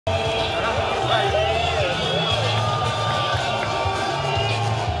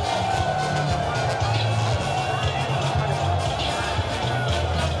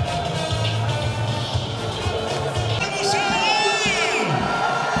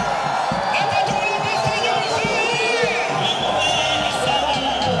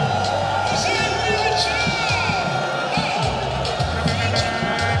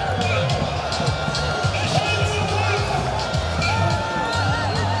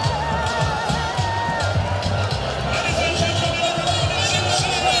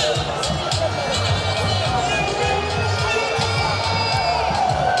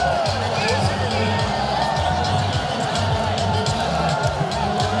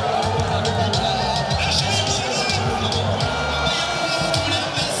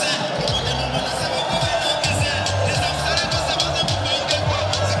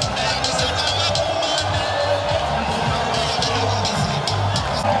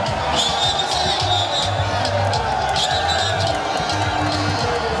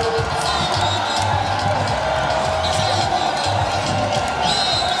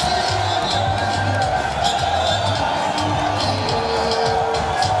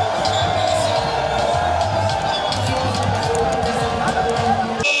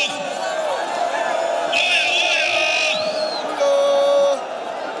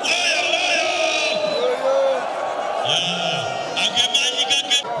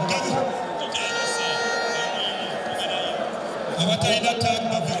Ataina tag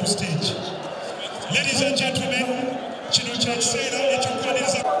bava ku stage. Ladies and gentlemen, kino kya kiseera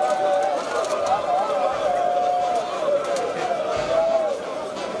eky'okwaniriza.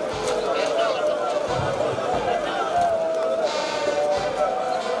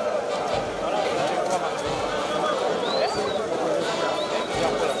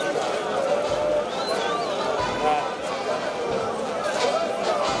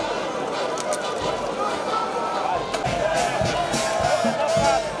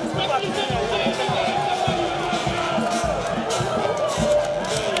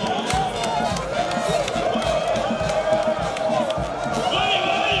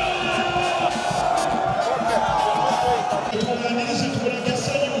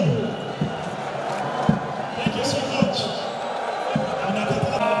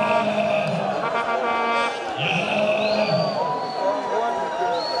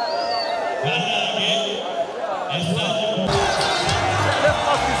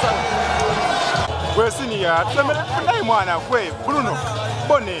 We're senior, Bruno,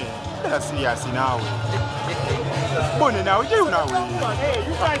 Bonnie, that's serious now. Bonnie, now you know. Hey,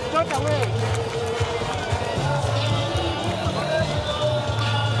 you guys got away.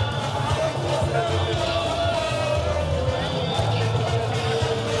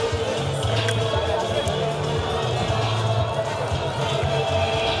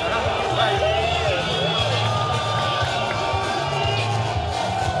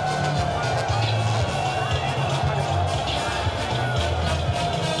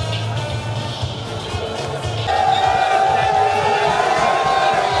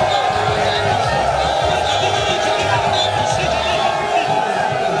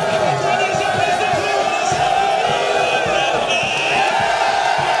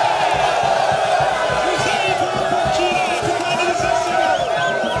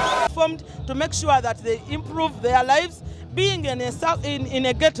 To make sure that they improve their lives. Being in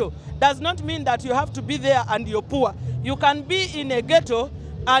a ghetto does not mean that you have to be there and you're poor. You can be in a ghetto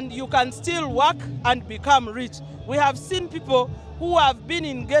and you can still work and become rich. We have seen people who have been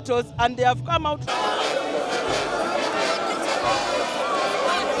in ghettos and they have come out.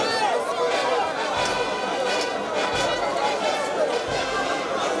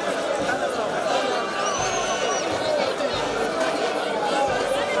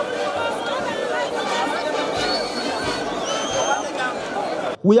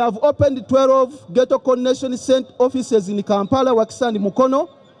 We have opened 12 ghetto coordination center offices in Kampala, Wakisa and Mukono,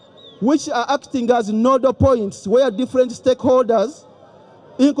 which are acting as nodal points where different stakeholders,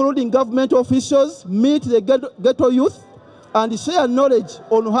 including government officials, meet the ghetto youth and share knowledge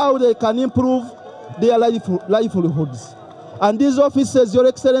on how they can improve their livelihoods. And these offices, Your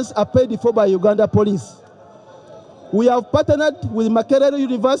Excellency, are paid for by Uganda Police. We have partnered with Makerere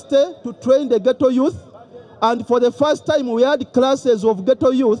University to train the ghetto youth. And for the first time, we had classes of ghetto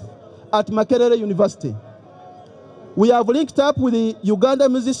youth at Makerere University. We have linked up with the Uganda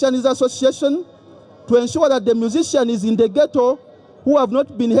Musicians Association to ensure that the musicians in the ghetto who have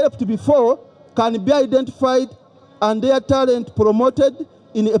not been helped before can be identified and their talent promoted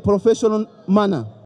in a professional manner.